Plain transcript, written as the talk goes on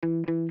Hello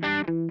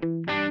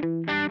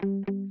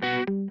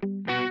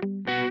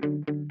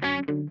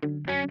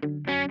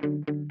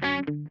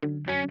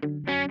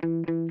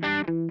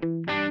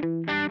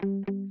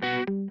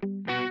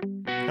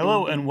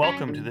and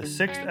welcome to the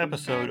 6th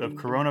episode of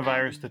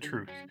Coronavirus the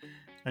Truth,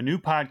 a new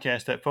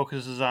podcast that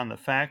focuses on the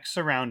facts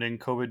surrounding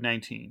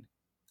COVID-19.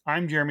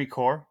 I'm Jeremy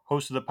Corr,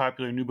 host of the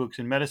popular New Books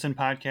in Medicine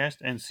podcast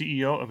and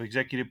CEO of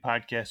Executive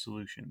Podcast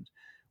Solutions.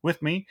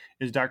 With me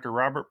is Dr.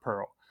 Robert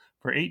Pearl.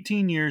 For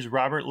 18 years,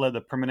 Robert led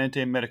the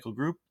Permanente Medical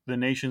Group, the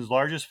nation's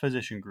largest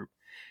physician group.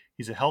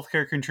 He's a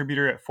healthcare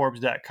contributor at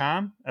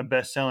Forbes.com, a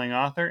best-selling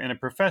author, and a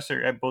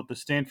professor at both the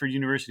Stanford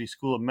University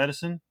School of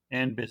Medicine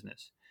and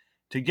Business.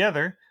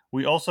 Together,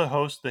 we also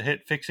host the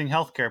hit Fixing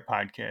Healthcare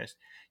podcast.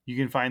 You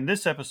can find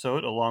this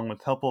episode along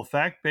with helpful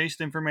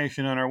fact-based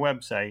information on our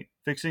website,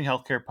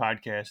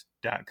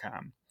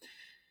 fixinghealthcarepodcast.com.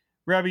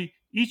 Robbie,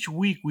 each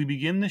week we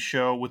begin the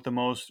show with the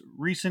most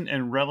recent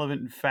and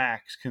relevant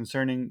facts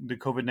concerning the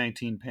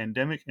COVID-19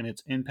 pandemic and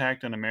its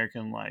impact on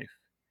American life.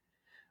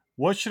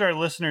 What should our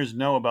listeners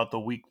know about the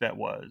week that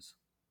was?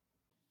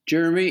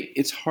 Jeremy,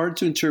 it's hard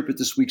to interpret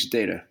this week's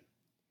data.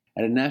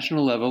 At a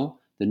national level,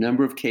 the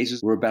number of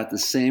cases were about the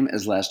same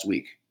as last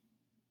week.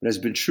 But as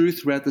has been true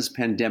throughout this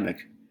pandemic,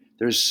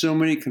 there are so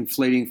many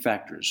conflating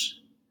factors.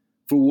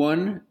 For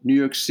one, New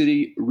York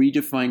City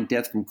redefined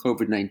death from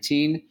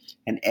COVID-19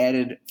 and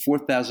added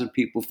 4,000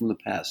 people from the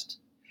past.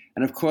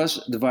 And of course,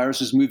 the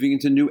virus is moving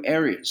into new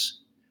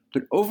areas.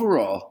 But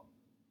overall,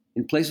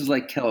 in places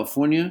like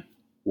California,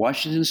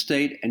 Washington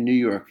State, and New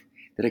York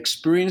that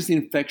experienced the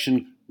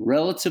infection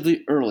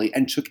relatively early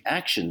and took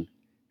action,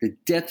 the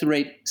death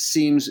rate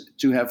seems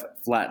to have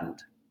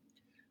flattened.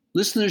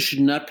 Listeners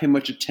should not pay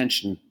much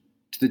attention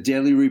to the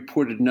daily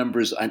reported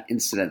numbers on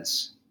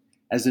incidence.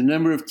 As the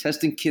number of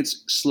testing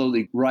kits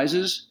slowly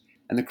rises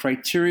and the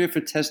criteria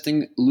for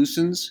testing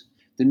loosens,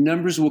 the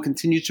numbers will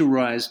continue to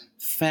rise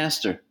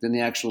faster than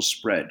the actual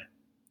spread.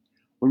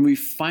 When we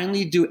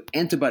finally do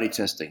antibody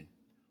testing,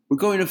 we're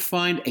going to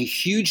find a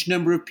huge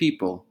number of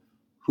people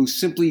who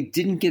simply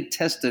didn't get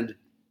tested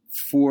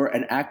for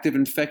an active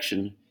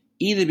infection,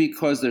 either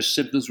because their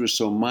symptoms were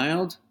so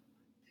mild,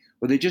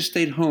 or they just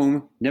stayed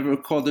home, never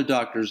called their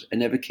doctors,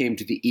 and never came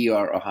to the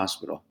ER or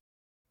hospital.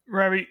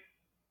 Robbie,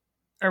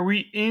 are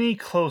we any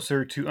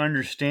closer to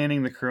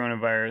understanding the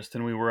coronavirus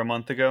than we were a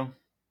month ago?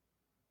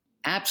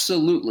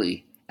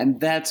 Absolutely,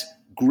 and that's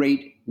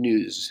great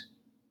news.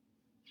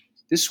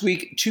 This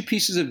week, 2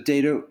 pieces of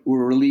data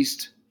were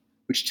released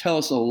which tell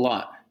us a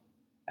lot,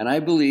 and I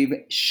believe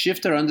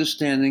shift our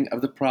understanding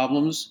of the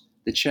problems,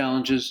 the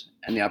challenges,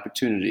 and the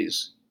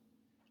opportunities.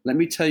 Let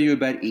me tell you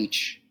about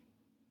each.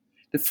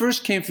 The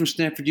first came from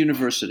Stanford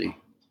University.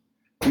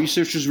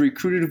 Researchers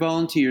recruited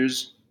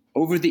volunteers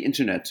over the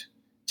internet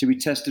to be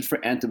tested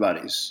for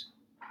antibodies.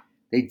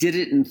 They did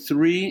it in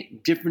 3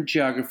 different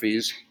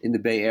geographies in the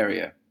Bay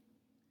Area.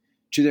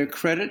 To their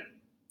credit,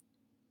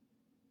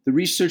 the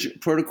research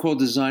protocol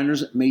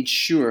designers made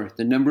sure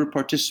the number of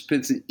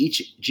participants in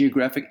each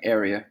geographic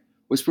area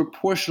was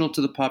proportional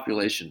to the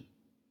population.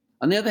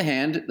 On the other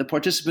hand, the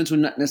participants were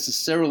not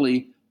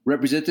necessarily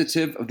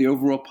representative of the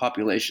overall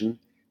population,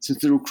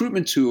 since the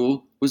recruitment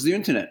tool was the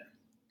internet.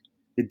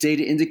 The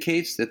data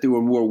indicates that there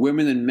were more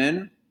women than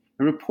men,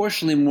 and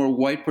proportionally more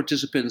white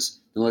participants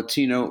than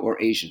Latino or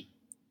Asian.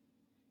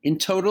 In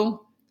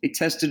total, they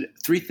tested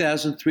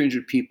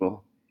 3,300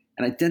 people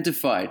and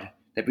identified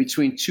that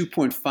between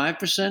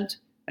 2.5%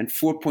 and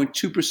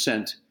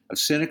 4.2% of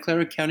Santa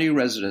Clara County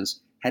residents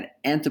had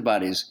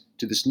antibodies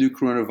to this new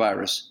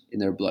coronavirus in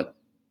their blood.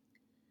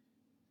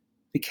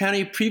 The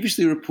county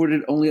previously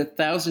reported only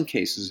 1,000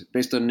 cases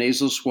based on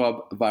nasal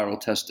swab viral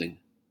testing.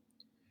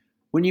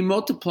 When you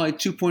multiply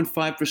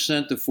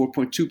 2.5% to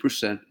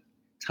 4.2%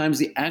 times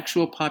the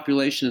actual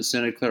population in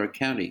Santa Clara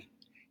County,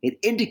 it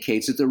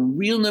indicates that the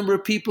real number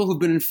of people who've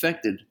been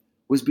infected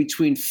was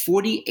between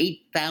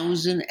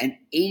 48,000 and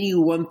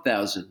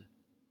 81,000,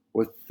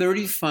 or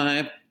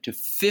 35 to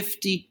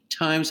 50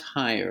 times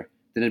higher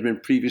than had been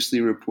previously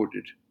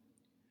reported.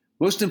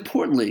 Most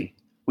importantly,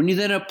 when you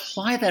then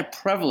apply that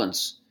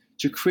prevalence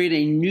to create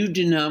a new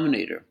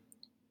denominator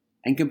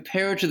and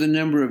compare it to the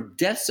number of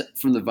deaths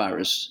from the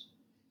virus,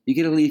 you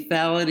get a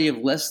lethality of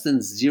less than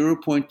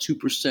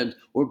 0.2%,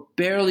 or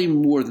barely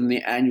more than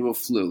the annual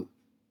flu.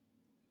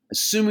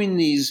 Assuming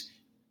these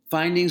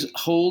findings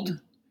hold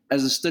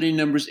as the study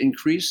numbers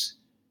increase,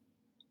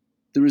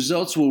 the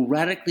results will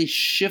radically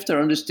shift our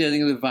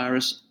understanding of the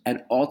virus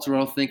and alter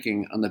our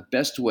thinking on the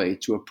best way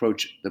to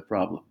approach the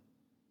problem.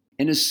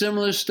 In a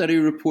similar study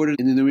reported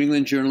in the New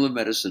England Journal of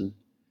Medicine,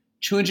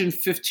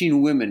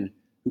 215 women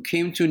who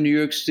came to a New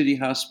York City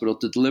hospital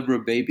to deliver a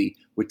baby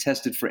were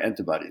tested for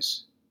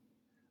antibodies.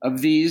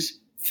 Of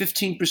these,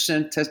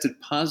 15% tested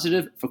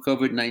positive for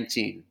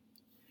COVID-19.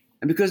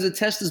 And because the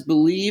test is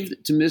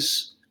believed to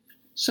miss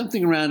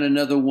something around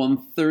another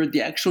 1/3,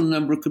 the actual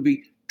number could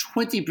be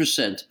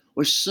 20%,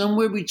 or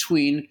somewhere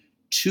between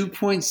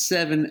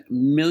 2.7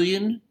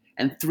 million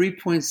and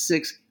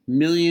 3.6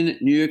 million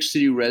New York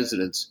City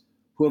residents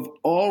who have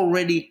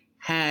already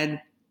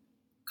had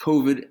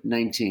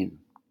COVID-19.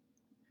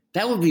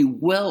 that would be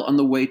well on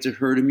the way to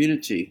herd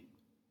immunity.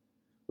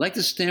 Like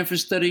the Stanford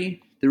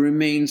study, there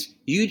remains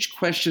huge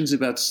questions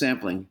about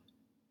sampling,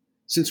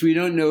 since we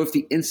don't know if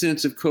the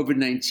incidence of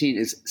COVID-19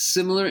 is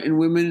similar in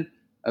women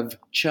of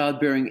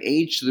childbearing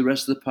age to the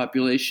rest of the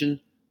population,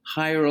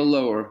 higher or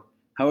lower.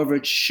 However,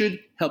 it should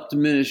help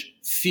diminish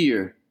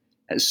fear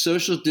as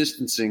social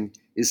distancing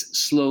is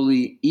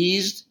slowly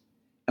eased,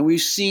 and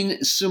we've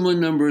seen similar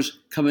numbers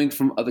coming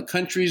from other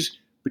countries,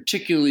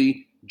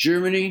 particularly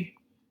Germany,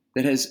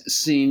 that has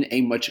seen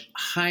a much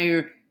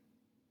higher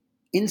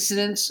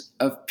incidence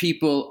of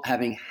people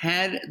having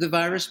had the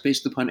virus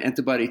based upon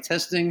antibody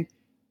testing,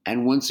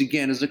 and once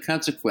again, as a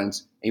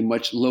consequence, a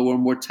much lower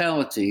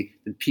mortality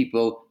than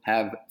people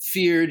have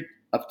feared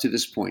up to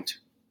this point.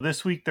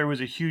 This week, there was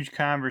a huge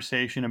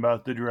conversation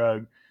about the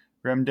drug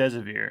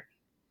remdesivir.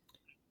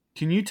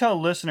 Can you tell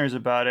listeners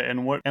about it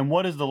and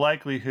what is the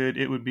likelihood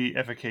it would be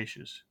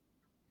efficacious?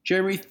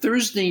 Jeremy,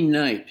 Thursday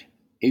night,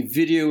 a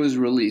video was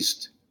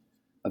released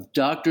of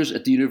doctors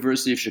at the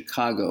University of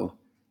Chicago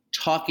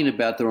talking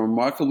about the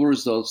remarkable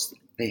results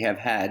they have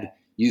had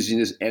using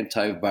this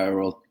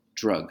antiviral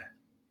drug.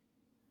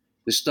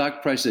 The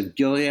stock price of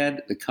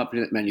Gilead, the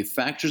company that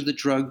manufactures the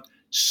drug,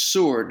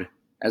 soared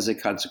as a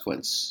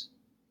consequence.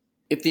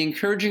 If the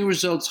encouraging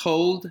results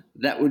hold,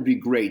 that would be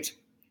great,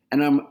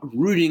 and I'm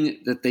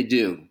rooting that they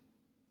do.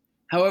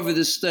 However,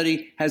 this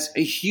study has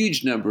a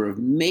huge number of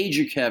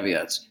major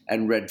caveats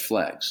and red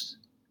flags.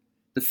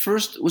 The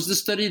first was the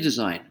study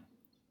design.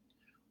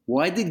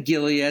 Why did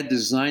Gilead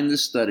design the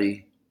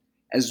study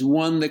as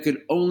one that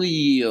could only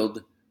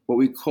yield what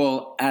we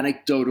call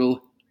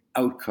anecdotal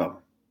outcome?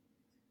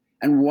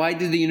 And why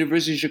did the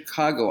University of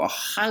Chicago, a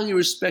highly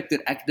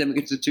respected academic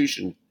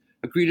institution,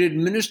 agree to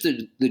administer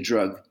the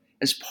drug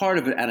as part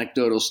of an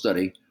anecdotal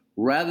study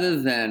rather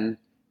than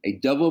a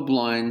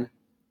double-blind,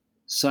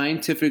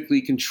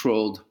 scientifically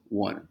controlled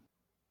one?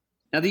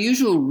 Now, the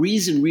usual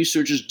reason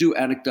researchers do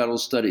anecdotal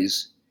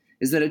studies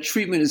is that a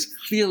treatment is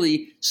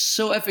clearly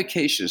so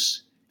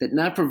efficacious that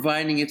not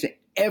providing it to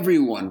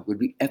everyone would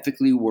be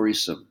ethically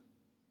worrisome.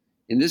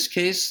 In this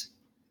case,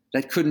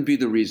 that couldn't be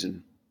the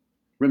reason.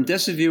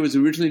 Remdesivir was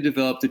originally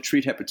developed to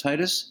treat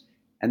hepatitis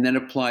and then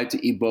applied to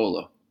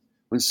Ebola.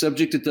 When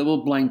subject to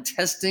double-blind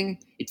testing,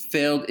 it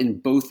failed in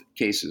both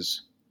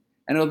cases.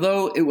 And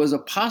although it was a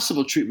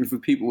possible treatment for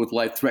people with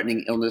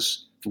life-threatening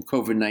illness from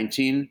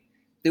COVID-19,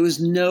 there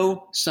was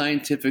no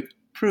scientific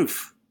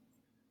proof.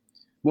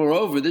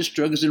 Moreover, this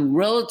drug is in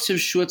relative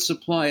short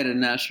supply at a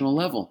national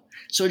level,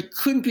 so it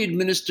couldn't be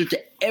administered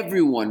to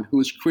everyone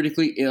who is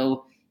critically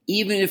ill,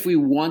 even if we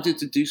wanted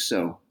to do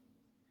so.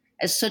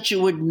 As such, it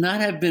would not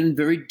have been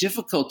very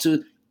difficult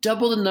to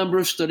double the number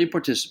of study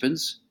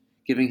participants,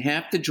 giving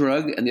half the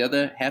drug and the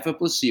other half a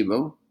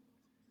placebo,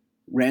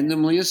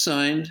 randomly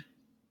assigned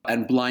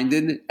and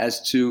blinded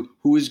as to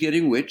who is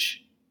getting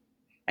which.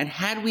 And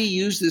had we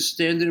used this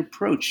standard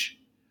approach,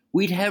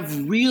 we'd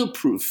have real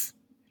proof,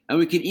 and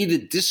we could either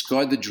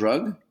discard the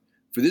drug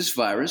for this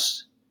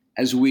virus,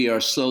 as we are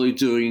slowly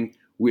doing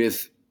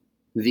with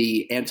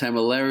the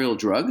anti-malarial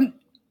drug,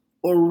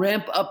 or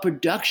ramp up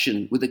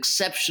production with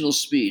exceptional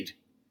speed.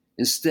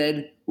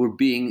 Instead, we're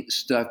being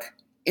stuck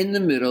in the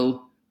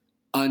middle,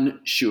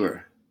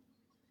 unsure.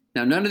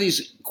 Now, none of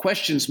these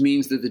questions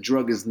means that the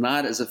drug is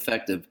not as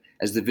effective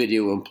as the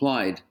video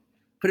implied,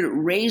 but it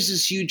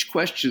raises huge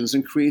questions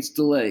and creates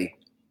delay.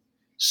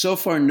 So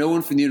far, no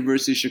one from the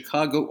University of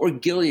Chicago or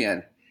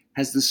Gilead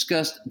has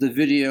discussed the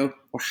video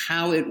or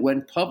how it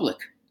went public.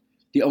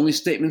 The only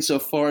statement so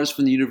far is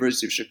from the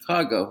University of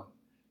Chicago.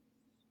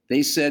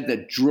 They said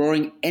that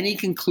drawing any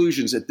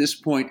conclusions at this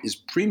point is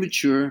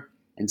premature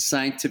and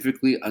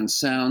scientifically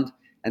unsound,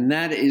 and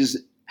that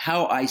is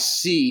how I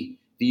see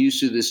the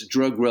use of this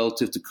drug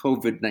relative to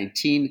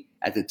COVID-19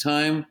 at the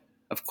time.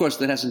 Of course,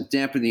 that hasn't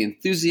dampened the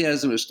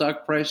enthusiasm of the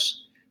stock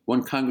price.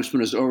 One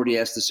congressman has already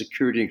asked the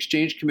Security and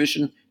Exchange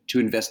Commission to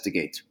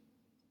investigate.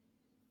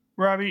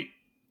 Robbie,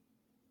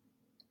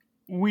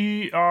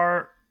 we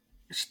are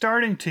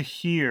starting to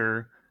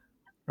hear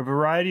a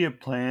variety of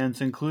plans,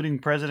 including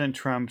President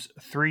Trump's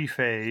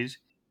 3-phase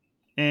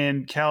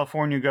and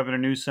California Governor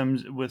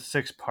Newsom's with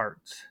 6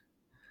 parts.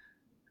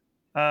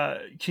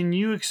 Can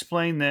you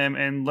explain them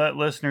and let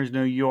listeners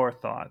know your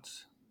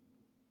thoughts?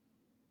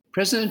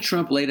 President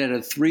Trump laid out a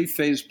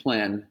 3-phase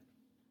plan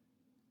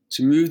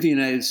to move the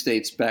United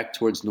States back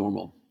towards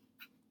normal.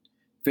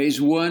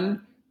 Phase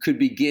 1 could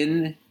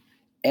begin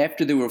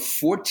after there were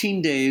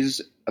 14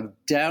 days of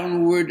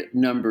downward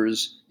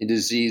numbers in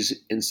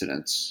disease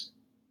incidence.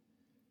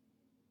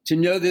 To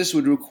know this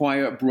would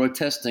require broad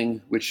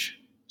testing, which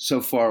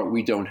so far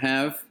we don't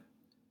have.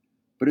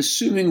 But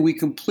assuming we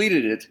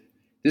completed it,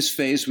 this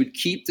phase would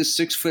keep the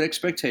 6-foot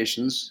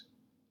expectations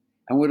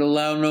and would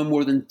allow no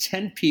more than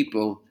 10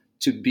 people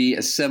to be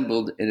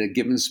assembled in a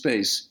given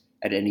space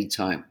at any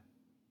time.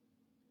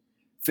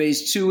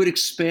 Phase 2 would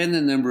expand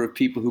the number of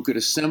people who could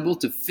assemble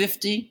to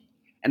 50,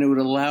 and it would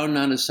allow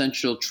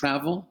non-essential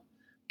travel,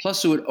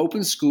 plus it would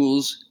open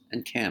schools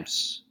and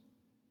camps.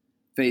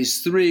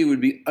 Phase 3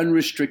 would be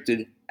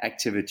unrestricted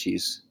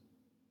activities.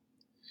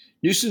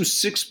 Newsom's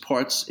 6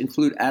 parts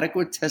include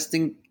adequate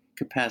testing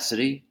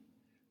capacity,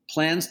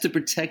 plans to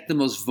protect the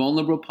most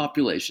vulnerable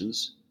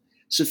populations,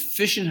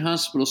 sufficient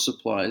hospital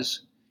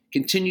supplies,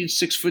 continued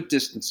 6-foot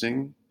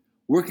distancing,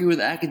 working with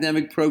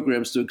academic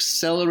programs to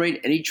accelerate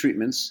any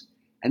treatments,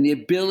 and the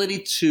ability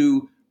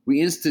to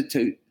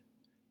reinstitute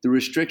the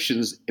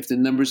restrictions if the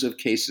numbers of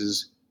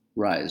cases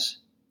rise.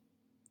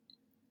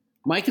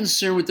 My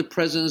concern with the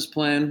president's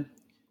plan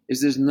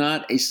is there's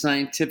not a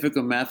scientific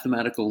or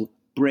mathematical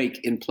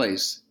break in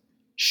place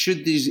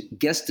should these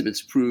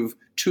guesstimates prove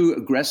too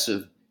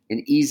aggressive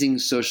in easing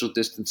social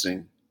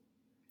distancing.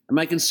 And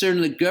my concern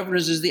in the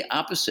governors is the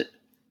opposite.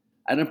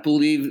 I don't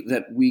believe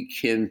that we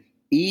can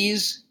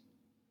ease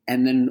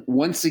and then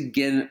once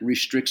again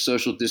restrict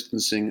social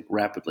distancing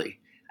rapidly.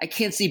 I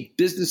can't see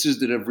businesses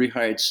that have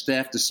rehired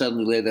staff to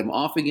suddenly lay them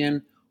off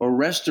again, or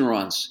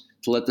restaurants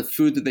to let the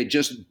food that they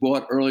just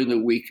bought early in the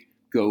week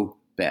go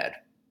bad.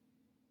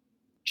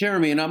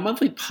 Jeremy, in our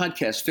monthly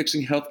podcast,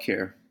 Fixing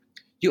Healthcare,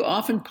 you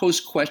often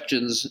post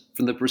questions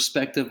from the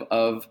perspective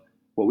of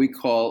what we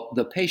call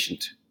the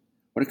patient.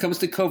 When it comes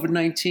to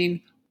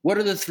COVID-19, what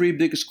are the 3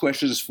 biggest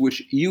questions for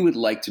which you would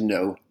like to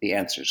know the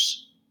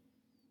answers?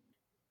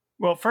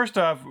 Well, first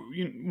off,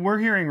 we're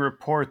hearing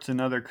reports in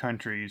other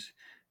countries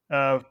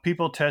of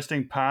people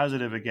testing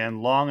positive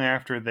again long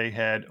after they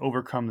had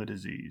overcome the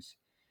disease.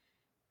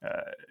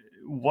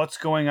 What's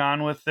going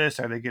on with this?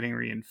 Are they getting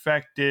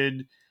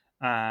reinfected?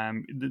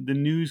 The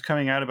news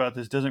coming out about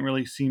this doesn't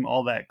really seem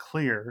all that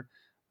clear.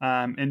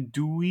 And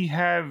do we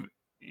have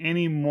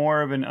any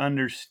more of an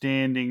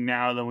understanding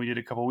now than we did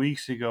a couple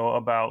weeks ago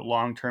about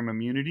long-term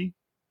immunity?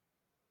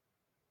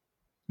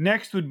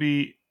 Next would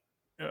be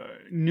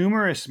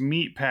numerous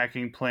meat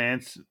packing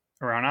plants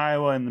around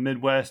Iowa and the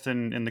Midwest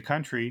and in the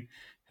country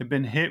have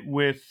been hit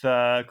with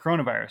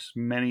coronavirus,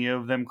 many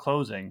of them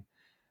closing.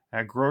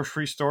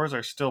 Grocery stores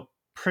are still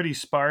pretty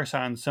sparse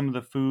on some of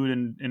the food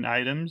and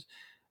items.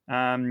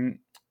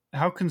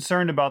 How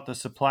concerned about the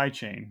supply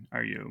chain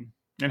are you?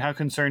 And how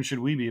concerned should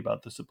we be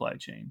about the supply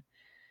chain?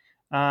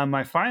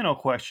 My final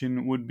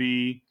question would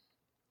be,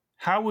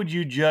 how would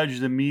you judge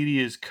the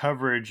media's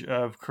coverage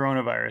of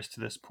coronavirus to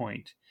this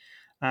point?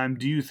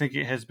 Do you think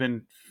it has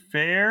been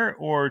fair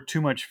or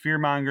too much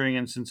fear-mongering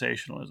and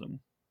sensationalism?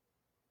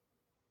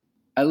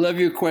 I love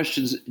your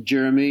questions,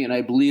 Jeremy, and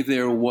I believe they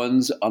are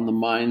ones on the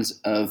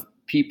minds of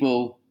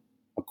people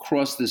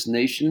across this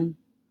nation.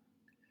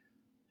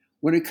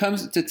 When it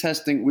comes to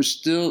testing, we're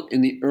still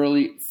in the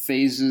early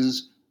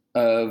phases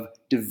of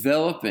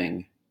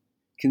developing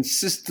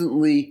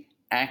consistently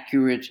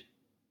accurate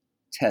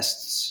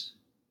tests.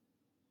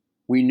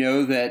 We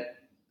know that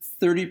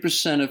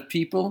 30% of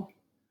people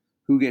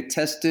who get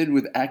tested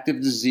with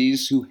active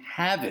disease who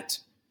have it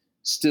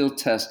still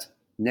test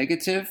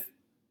negative.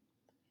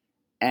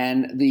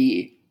 And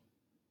the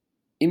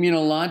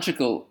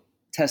immunological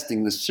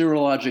testing, the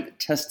serologic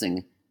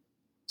testing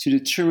to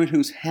determine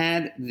who's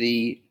had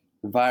the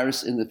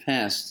virus in the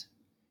past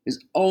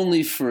is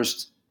only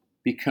first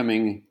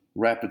becoming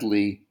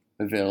rapidly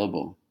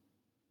available.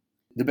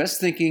 The best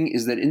thinking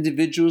is that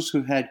individuals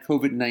who had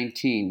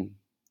COVID-19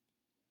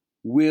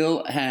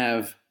 will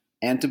have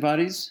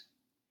antibodies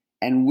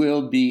and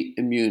will be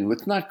immune.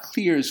 What's not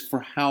clear is for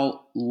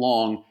how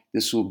long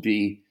this will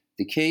be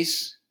the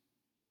case.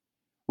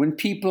 When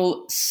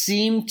people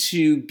seem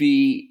to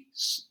be,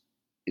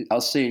 I'll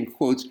say in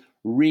quotes,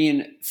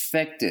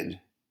 reinfected,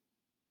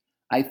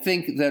 I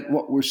think that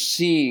what we're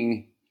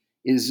seeing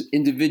is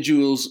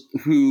individuals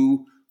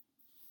who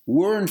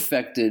were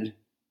infected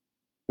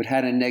but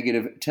had a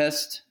negative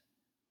test,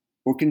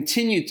 or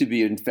continued to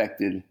be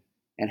infected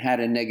and had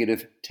a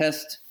negative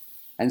test.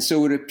 And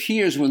so it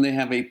appears when they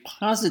have a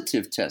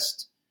positive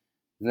test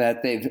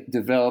that they've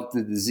developed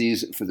the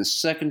disease for the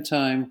second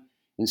time.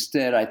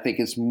 Instead, I think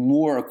it's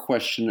more a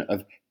question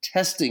of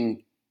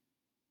testing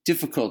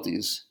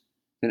difficulties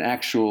than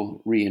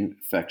actual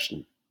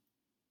reinfection.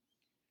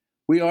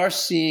 We are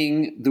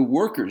seeing the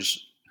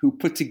workers who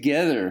put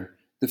together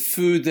the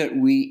food that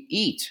we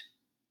eat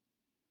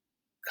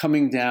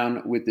coming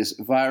down with this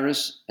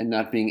virus and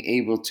not being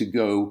able to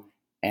go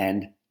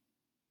and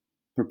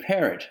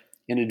prepare it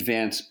in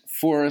advance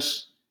for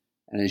us.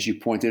 And as you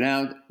pointed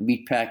out,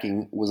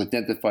 meatpacking was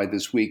identified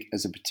this week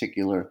as a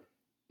particular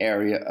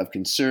area of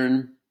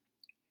concern.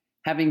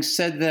 Having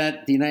said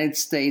that, the United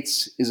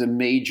States is a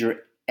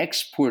major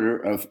exporter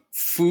of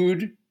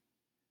food.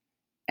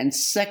 And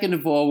second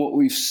of all, what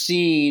we've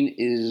seen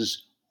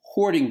is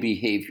hoarding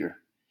behavior.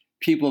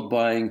 People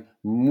buying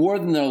more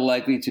than they're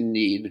likely to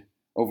need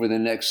over the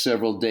next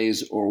several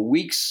days or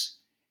weeks.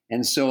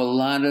 And so a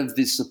lot of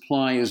the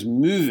supply is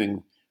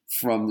moving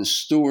from the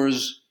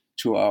stores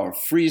to our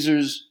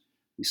freezers.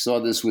 We saw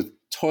this with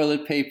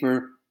toilet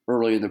paper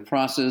early in the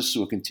process.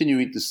 We're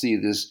continuing to see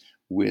this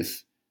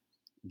with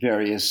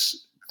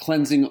various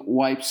cleansing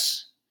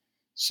wipes.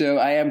 So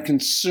I am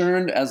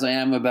concerned, as I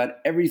am about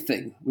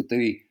everything with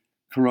the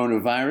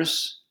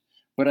coronavirus,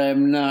 but I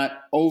am not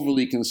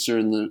overly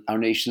concerned that our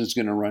nation is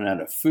going to run out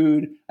of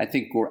food. I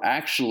think we're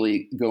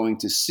actually going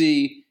to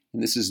see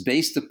and this is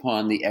based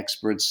upon the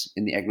experts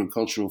in the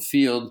agricultural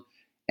field,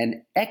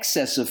 an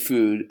excess of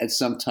food at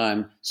some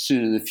time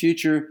soon in the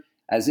future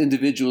as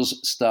individuals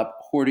stop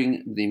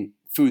hoarding the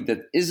food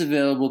that is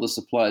available, the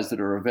supplies that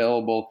are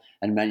available,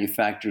 and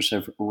manufacturers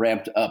have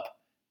ramped up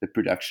the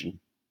production.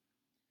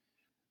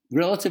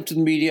 Relative to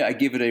the media, I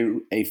give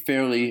it a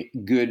fairly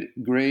good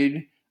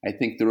grade. I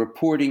think the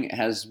reporting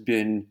has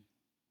been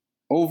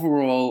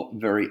overall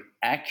very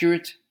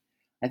accurate.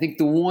 I think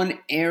the one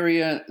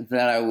area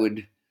that I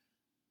would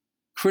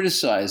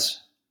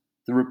criticize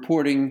the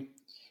reporting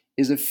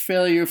is a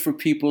failure for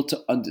people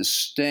to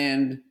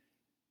understand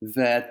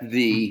that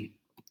the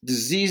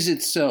disease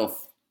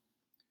itself,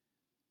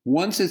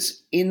 once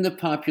it's in the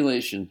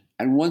population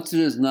and once it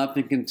has not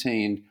been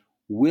contained,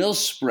 will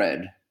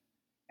spread,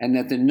 and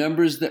that the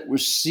numbers that we're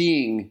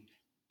seeing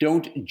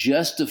don't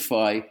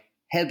justify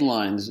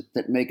headlines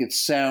that make it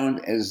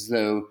sound as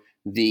though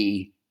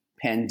the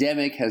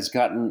pandemic has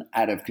gotten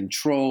out of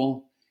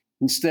control.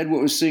 Instead, what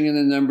we're seeing in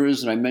the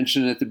numbers, and I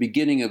mentioned at the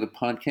beginning of the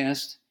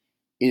podcast,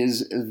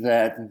 is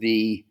that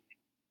the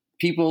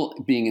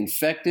people being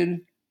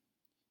infected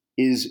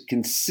is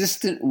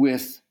consistent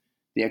with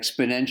the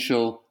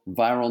exponential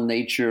viral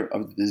nature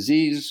of the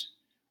disease.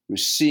 We're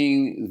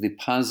seeing the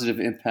positive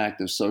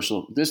impact of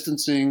social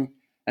distancing,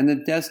 and the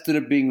deaths that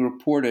are being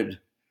reported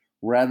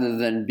rather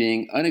than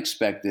being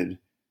unexpected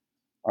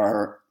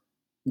are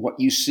what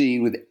you see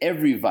with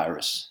every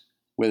virus,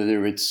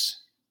 whether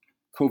it's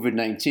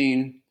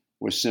COVID-19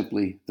 or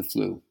simply the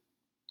flu.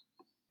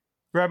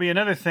 Robbie,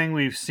 another thing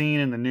we've seen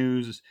in the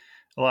news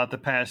a lot the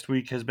past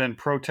week has been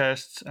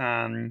protests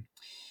on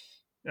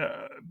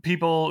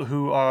people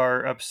who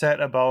are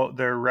upset about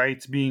their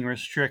rights being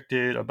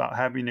restricted, about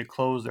having to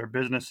close their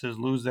businesses,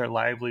 lose their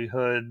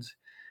livelihoods,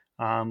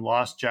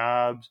 lost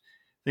jobs,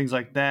 things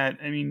like that.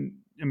 I mean,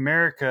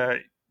 America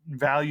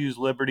values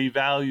liberty,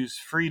 values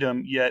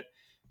freedom, yet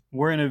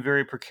we're in a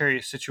very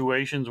precarious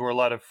situations where a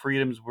lot of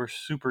freedoms we're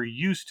super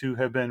used to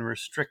have been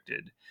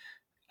restricted.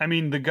 I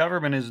mean, the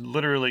government is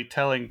literally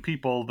telling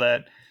people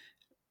that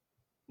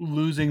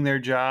losing their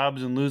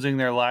jobs and losing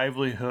their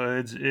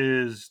livelihoods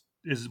is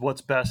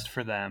what's best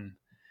for them.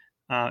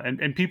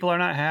 And people are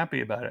not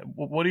happy about it.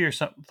 What are your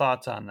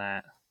thoughts on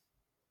that?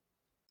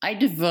 I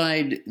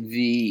divide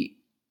the,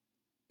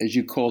 as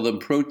you call them,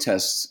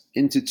 protests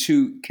into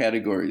two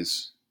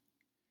categories.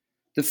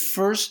 The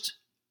first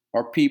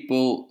are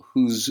people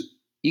whose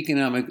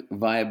economic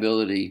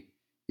viability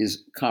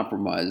is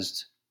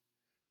compromised,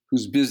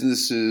 whose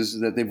businesses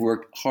that they've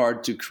worked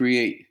hard to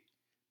create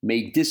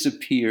may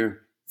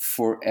disappear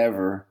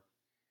forever.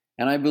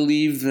 And I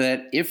believe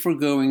that if we're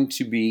going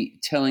to be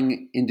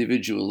telling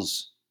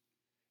individuals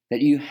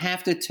that you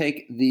have to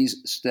take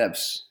these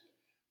steps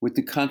with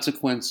the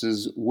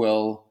consequences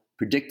well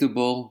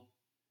predictable,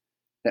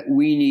 that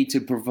we need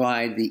to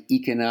provide the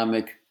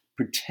economic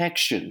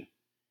protection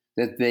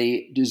that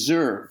they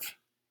deserve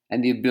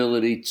and the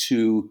ability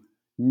to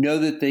know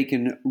that they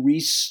can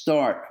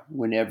restart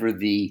whenever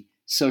the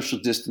social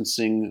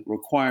distancing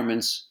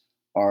requirements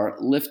are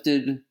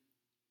lifted.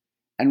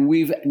 And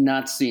we've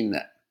not seen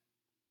that.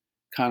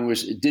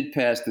 Congress did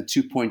pass the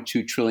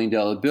 $2.2 trillion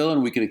bill,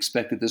 and we can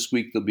expect that this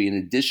week there'll be an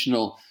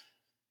additional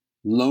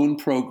loan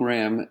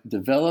program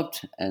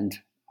developed and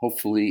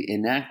hopefully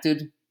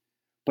enacted.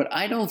 But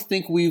I don't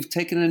think we've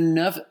taken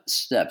enough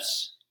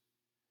steps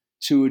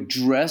to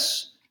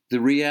address the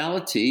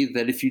reality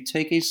that if you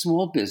take a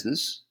small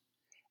business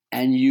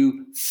and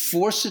you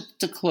force it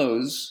to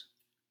close,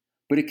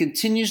 but it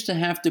continues to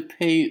have to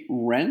pay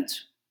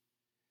rent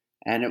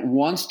and it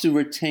wants to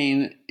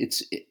retain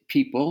its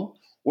people,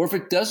 or if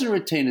it doesn't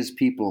retain its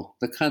people,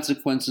 the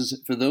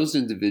consequences for those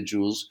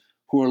individuals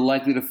who are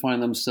likely to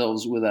find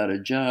themselves without a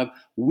job,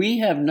 we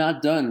have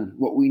not done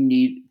what we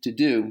need to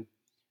do.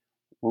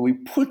 When we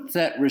put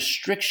that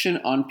restriction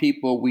on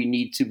people, we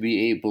need to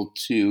be able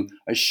to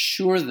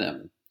assure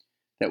them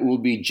that we'll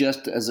be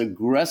just as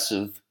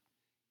aggressive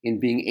in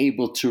being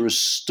able to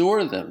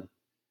restore them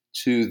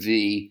to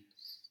the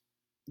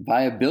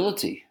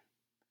viability,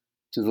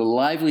 to the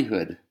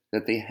livelihood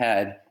that they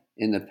had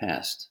in the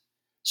past.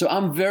 So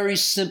I'm very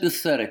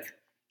sympathetic,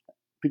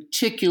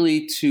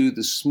 particularly to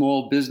the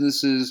small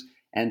businesses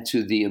and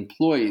to the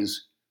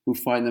employees who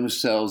find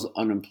themselves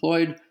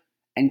unemployed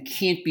and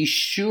can't be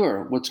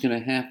sure what's going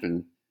to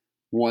happen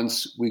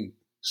once we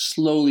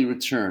slowly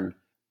return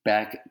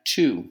back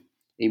to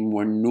a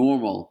more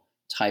normal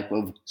type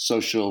of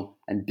social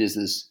and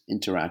business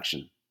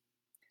interaction.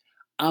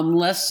 I'm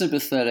less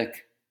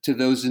sympathetic to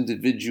those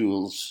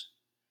individuals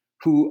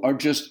who are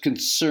just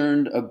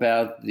concerned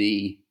about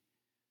the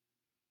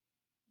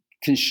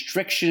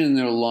constriction in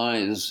their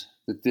lives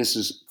that this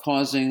is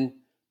causing,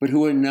 but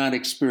who are not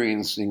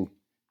experiencing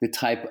the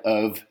type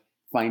of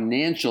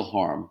financial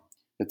harm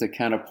that their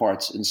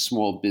counterparts in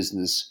small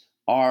business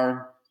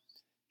are.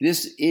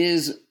 This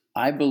is,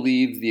 I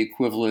believe, the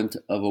equivalent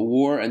of a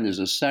war, and there's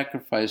a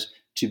sacrifice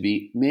to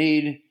be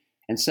made.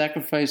 And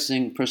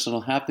sacrificing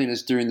personal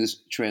happiness during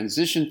this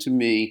transition, to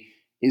me,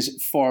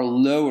 is far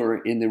lower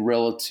in the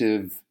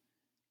relative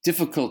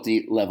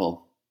difficulty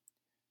level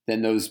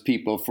than those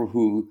people for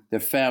who their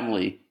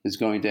family is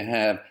going to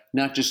have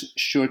not just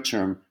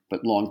short-term,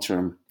 but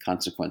long-term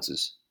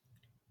consequences.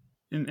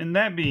 And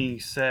that being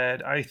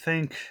said, I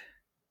think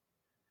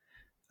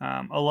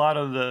a lot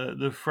of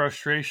the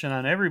frustration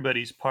on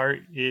everybody's part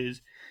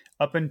is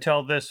up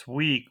until this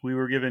week, we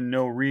were given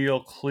no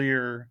real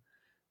clear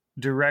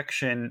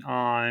direction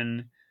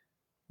on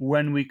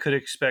when we could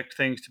expect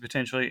things to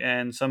potentially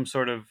end, some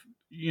sort of,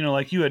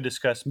 like you had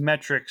discussed,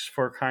 metrics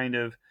for kind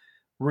of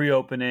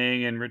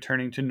reopening and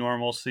returning to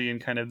normalcy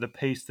and kind of the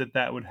pace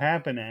that would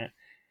happen at.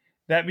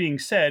 That being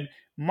said,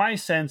 my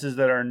sense is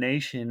that our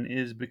nation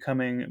is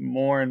becoming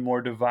more and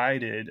more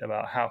divided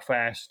about how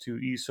fast to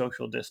ease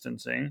social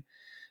distancing.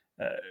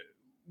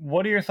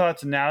 What are your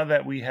thoughts now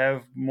that we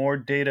have more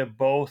data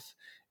both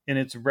in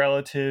its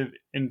relative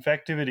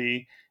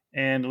infectivity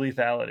and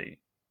lethality?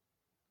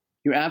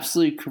 You're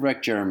absolutely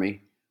correct,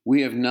 Jeremy.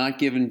 We have not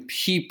given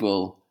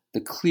people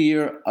the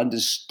clear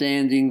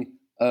understanding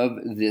of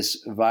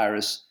this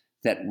virus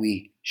that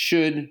we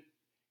should,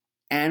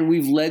 and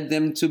we've led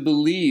them to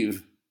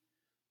believe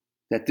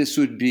that this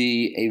would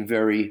be a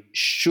very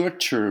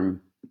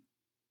short-term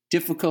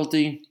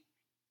difficulty,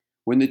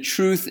 when the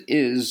truth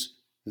is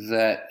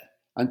that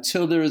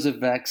until there is a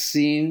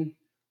vaccine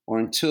or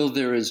until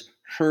there is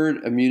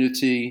herd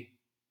immunity,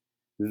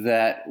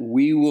 that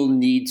we will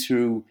need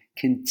to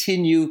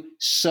continue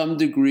some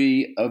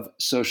degree of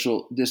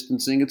social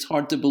distancing. It's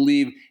hard to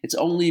believe it's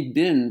only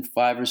been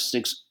 5 or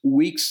 6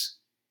 weeks,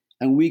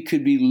 and we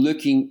could be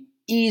looking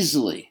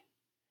easily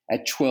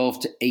at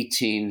 12 to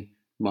 18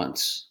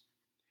 months.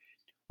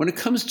 When it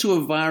comes to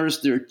a virus,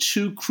 there are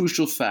two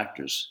crucial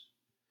factors.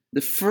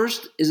 The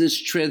first is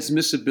its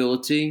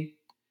transmissibility,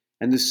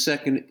 and the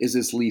second is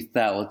its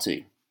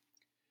lethality.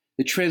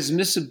 The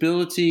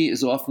transmissibility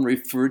is often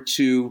referred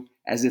to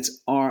as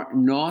its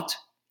R0.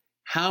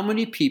 How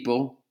many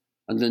people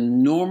under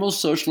normal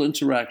social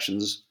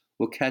interactions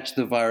will catch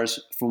the virus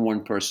from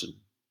one person?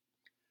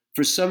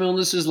 For some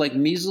illnesses like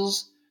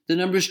measles, the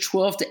number is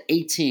 12 to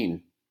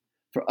 18.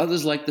 For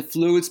others like the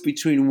flu, it's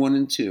between 1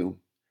 and 2.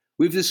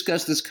 We've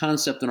discussed this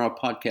concept on our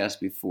podcast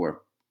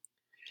before.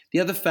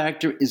 The other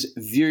factor is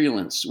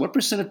virulence. What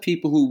percent of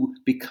people who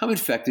become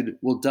infected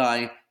will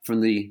die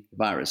from the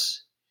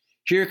virus?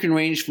 Here it can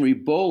range from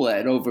Ebola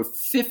at over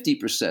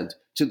 50%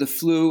 to the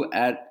flu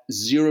at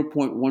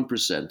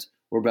 0.1%,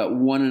 or about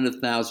 1 in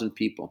 1,000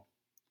 people.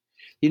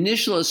 The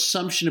initial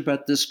assumption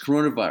about this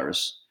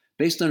coronavirus,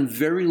 based on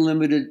very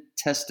limited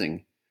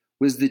testing,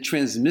 was the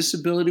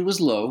transmissibility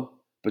was low,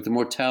 but the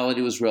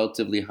mortality was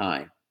relatively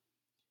high.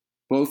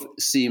 Both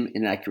seem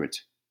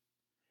inaccurate.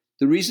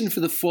 The reason for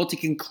the faulty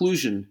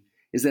conclusion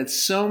is that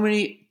so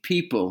many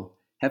people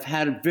have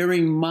had very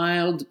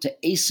mild to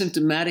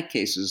asymptomatic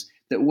cases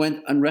that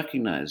went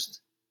unrecognized.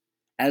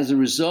 As a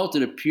result,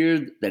 it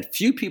appeared that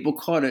few people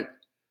caught it,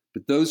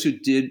 but those who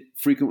did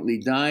frequently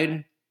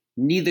died.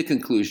 Neither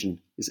conclusion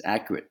is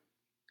accurate.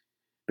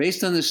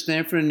 Based on the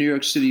Stanford and New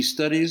York City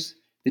studies,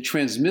 the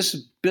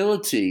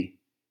transmissibility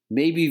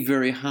may be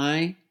very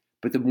high,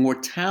 but the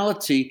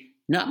mortality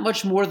not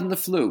much more than the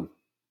flu.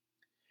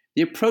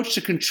 The approach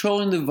to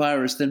controlling the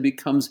virus then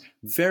becomes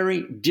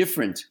very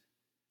different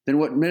than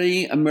what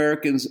many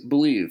Americans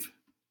believe.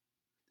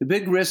 The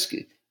big risk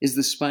is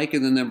the spike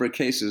in the number of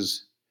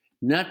cases,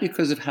 not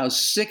because of how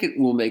sick it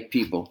will make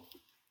people.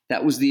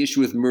 That was the issue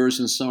with MERS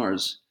and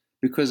SARS,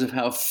 because of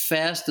how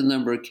fast the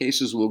number of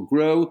cases will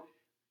grow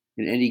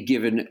in any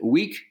given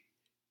week.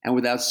 And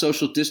without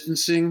social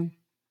distancing,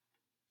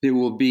 there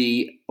will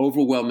be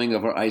overwhelming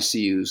of our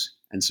ICUs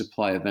and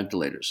supply of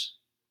ventilators.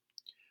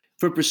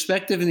 For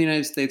perspective, in the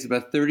United States,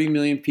 about 30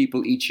 million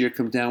people each year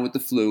come down with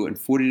the flu and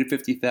 40 to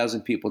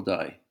 50,000 people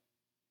die.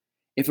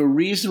 If a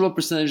reasonable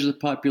percentage of the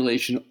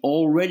population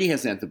already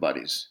has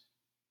antibodies,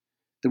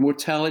 the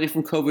mortality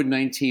from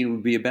COVID-19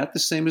 would be about the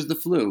same as the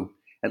flu,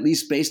 at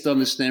least based on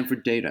the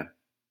Stanford data.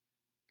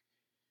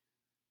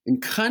 In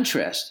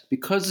contrast,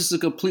 because this is a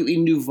completely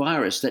new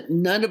virus that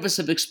none of us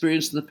have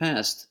experienced in the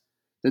past,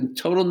 the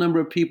total number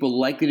of people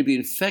likely to be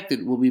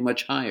infected will be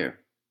much higher.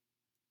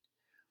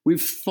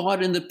 We've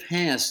thought in the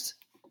past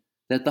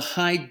that the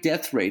high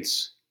death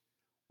rates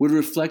would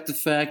reflect the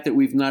fact that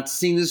we've not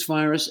seen this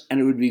virus and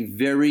it would be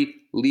very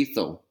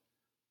lethal.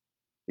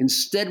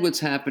 Instead,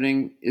 what's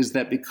happening is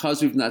that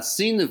because we've not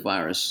seen the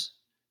virus,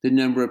 the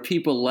number of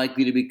people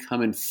likely to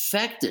become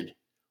infected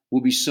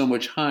will be so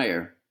much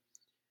higher.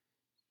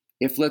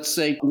 If, let's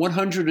say,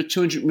 100 or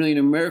 200 million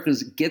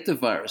Americans get the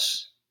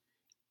virus,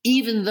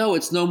 even though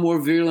it's no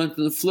more virulent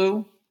than the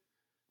flu,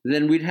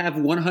 then we'd have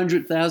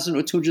 100,000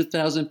 or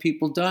 200,000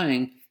 people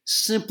dying,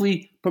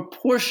 simply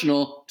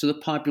proportional to the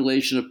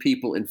population of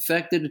people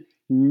infected,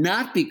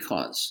 not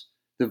because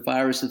the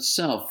virus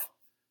itself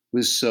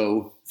was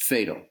so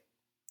fatal.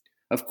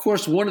 Of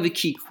course, one of the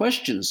key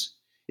questions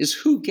is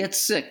who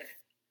gets sick?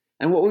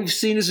 And what we've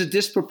seen is a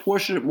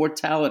disproportionate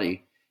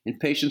mortality in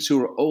patients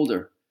who are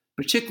older,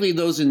 particularly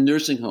those in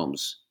nursing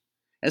homes.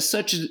 As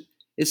such,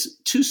 it's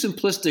too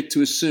simplistic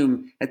to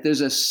assume that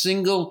there's a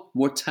single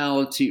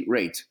mortality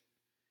rate.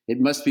 It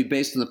must be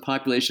based on the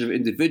population of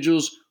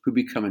individuals who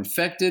become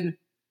infected,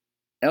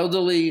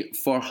 elderly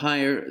far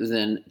higher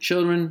than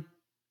children,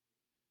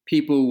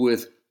 people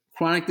with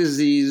chronic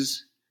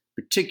disease,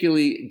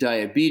 particularly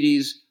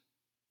diabetes,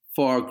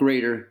 far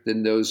greater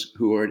than those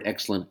who are in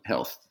excellent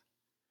health.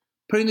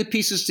 Putting the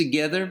pieces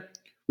together,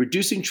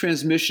 reducing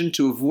transmission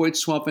to avoid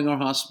swamping our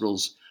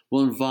hospitals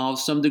will involve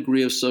some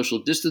degree of social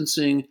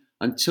distancing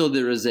until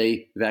there is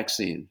a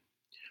vaccine.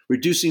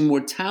 Reducing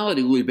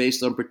mortality will be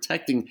based on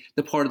protecting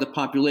the part of the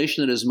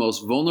population that is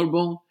most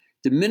vulnerable.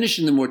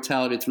 Diminishing the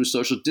mortality through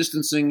social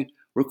distancing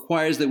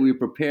requires that we are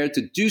prepared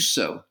to do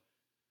so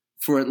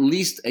for at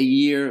least a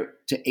year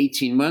to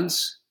 18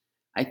 months.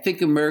 I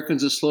think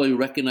Americans are slowly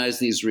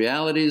recognizing these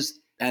realities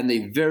and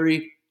the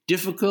very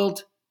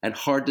difficult and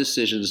hard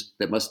decisions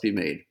that must be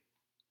made.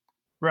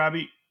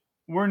 Robbie,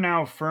 we're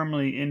now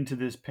firmly into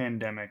this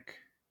pandemic.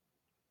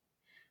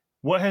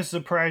 What has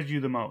surprised you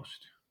the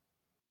most?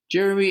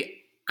 Jeremy,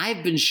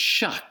 I've been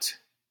shocked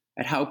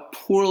at how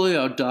poorly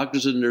our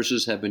doctors and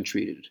nurses have been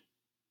treated.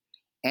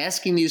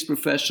 Asking these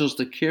professionals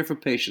to care for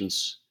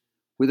patients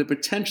with a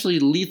potentially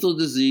lethal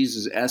disease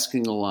is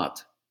asking a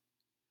lot.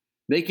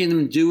 Making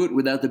them do it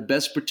without the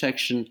best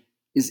protection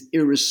is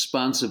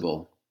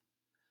irresponsible.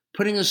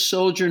 Putting a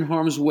soldier in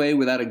harm's way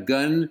without a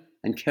gun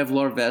and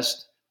Kevlar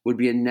vest would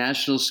be a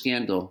national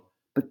scandal.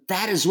 But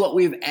that is what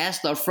we've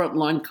asked our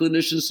frontline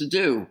clinicians to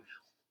do.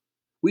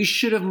 We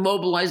should have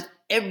mobilized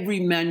every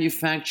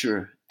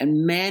manufacturer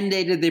and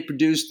mandated they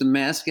produce the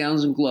mask,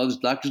 gowns, and gloves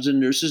doctors and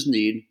nurses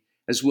need,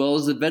 as well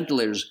as the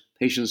ventilators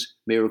patients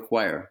may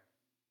require.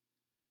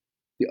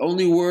 The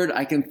only word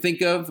I can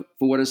think of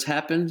for what has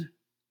happened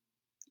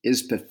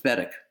is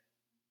pathetic.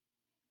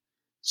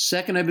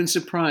 Second, I've been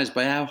surprised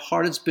by how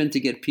hard it's been to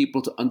get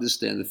people to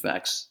understand the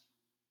facts.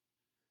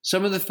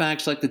 Some of the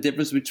facts, like the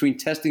difference between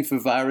testing for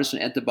virus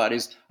and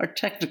antibodies, are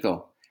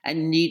technical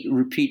and need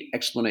repeat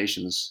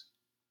explanations.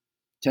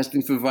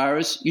 Testing for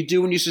virus, you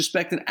do when you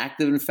suspect an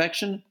active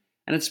infection,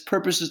 and its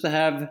purpose is to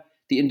have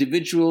the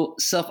individual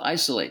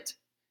self-isolate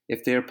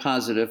if they are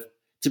positive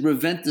to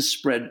prevent the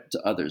spread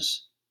to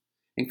others.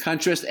 In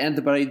contrast,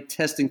 antibody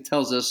testing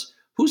tells us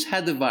who's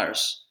had the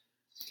virus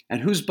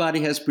and whose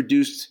body has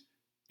produced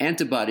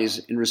antibodies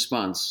in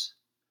response.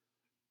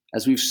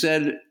 As we've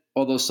said,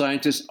 although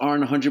scientists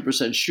aren't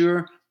 100%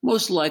 sure,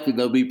 most likely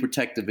they'll be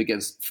protective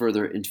against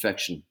further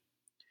infection.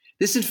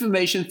 This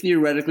information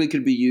theoretically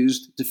could be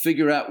used to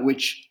figure out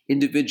which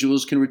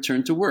individuals can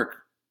return to work.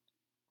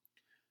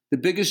 The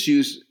biggest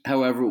use,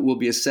 however, will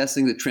be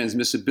assessing the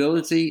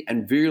transmissibility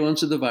and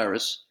virulence of the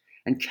virus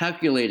and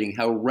calculating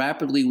how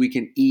rapidly we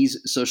can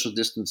ease social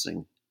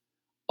distancing.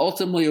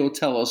 Ultimately, it will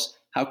tell us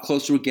how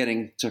close we're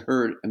getting to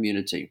herd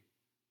immunity.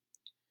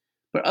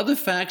 But other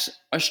facts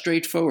are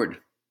straightforward.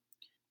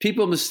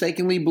 People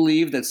mistakenly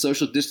believe that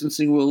social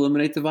distancing will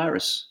eliminate the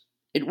virus.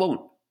 It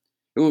won't.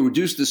 It will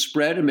reduce the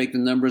spread and make the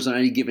numbers on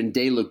any given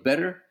day look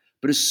better.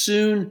 But as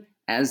soon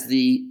as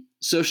the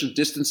social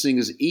distancing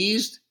is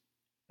eased,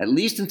 at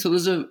least until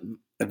there's a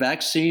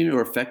vaccine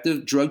or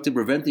effective drug to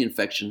prevent the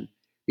infection,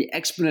 the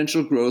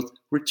exponential growth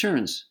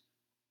returns.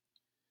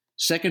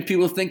 Second,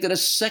 people think that a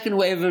second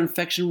wave of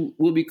infection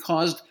will be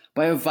caused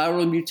by a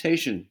viral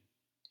mutation.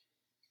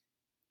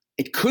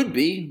 It could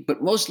be,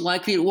 but most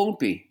likely it won't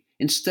be.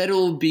 Instead, it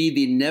will be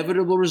the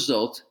inevitable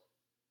result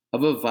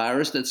of a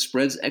virus that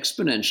spreads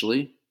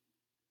exponentially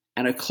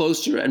and a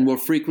closer and more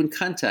frequent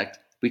contact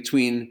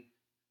between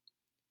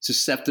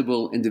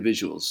susceptible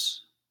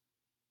individuals.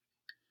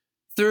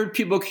 Third,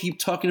 people keep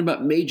talking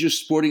about major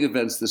sporting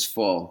events this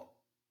fall.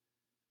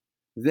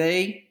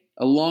 They,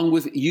 along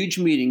with huge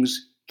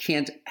meetings,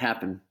 can't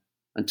happen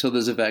until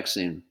there's a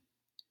vaccine.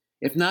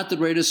 If not, the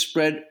rate of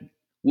spread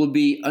will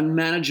be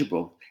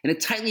unmanageable. In a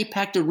tightly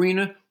packed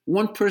arena,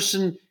 one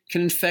person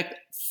can infect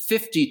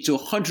 50 to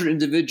 100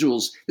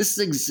 individuals. This is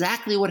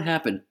exactly what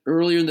happened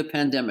earlier in the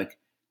pandemic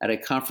at a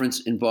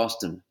conference in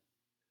Boston.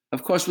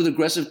 Of course, with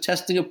aggressive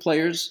testing of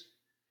players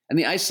and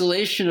the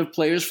isolation of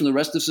players from the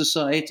rest of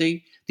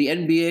society, the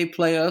NBA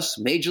playoffs,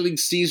 Major League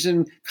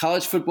season,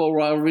 college football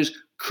rivalries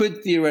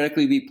could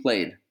theoretically be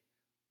played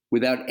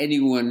without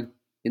anyone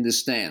in the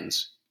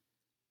stands.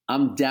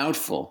 I'm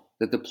doubtful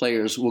that the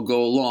players will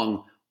go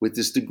along with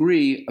this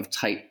degree of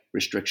tight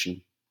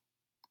restriction.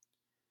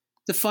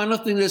 The final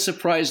thing that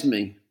surprised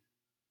me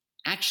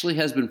actually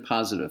has been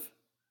positive: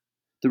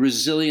 the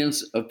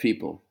resilience of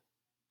people.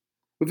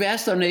 We've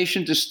asked our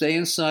nation to stay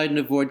inside and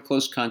avoid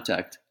close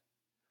contact.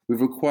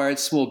 We've required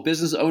small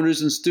business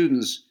owners and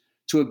students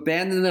to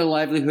abandon their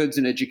livelihoods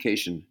and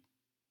education.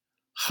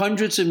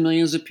 Hundreds of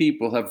millions of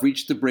people have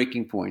reached the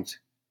breaking point,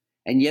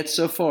 and yet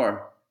so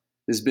far,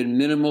 there's been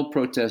minimal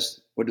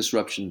protest or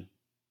disruption.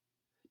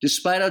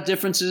 Despite our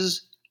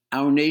differences,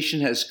 our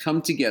nation has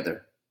come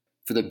together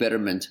for the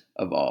betterment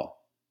of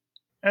all.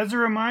 As a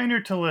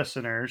reminder to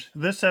listeners,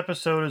 this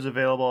episode is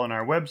available on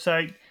our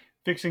website,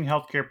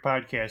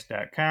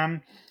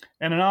 fixinghealthcarepodcast.com,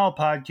 and on all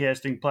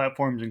podcasting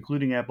platforms,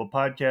 including Apple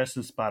Podcasts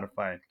and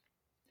Spotify.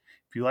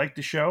 If you like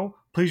the show,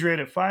 please rate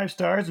it 5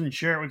 stars and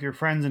share it with your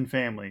friends and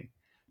family.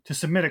 To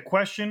submit a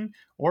question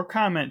or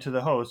comment to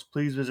the host,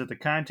 please visit the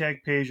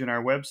contact page on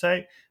our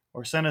website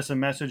or send us a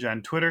message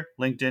on Twitter,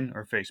 LinkedIn,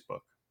 or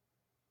Facebook.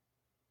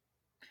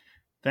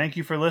 Thank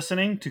you for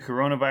listening to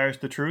Coronavirus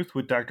the Truth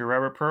with Dr.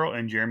 Robert Pearl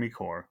and Jeremy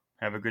Corr.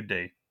 Have a good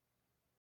day.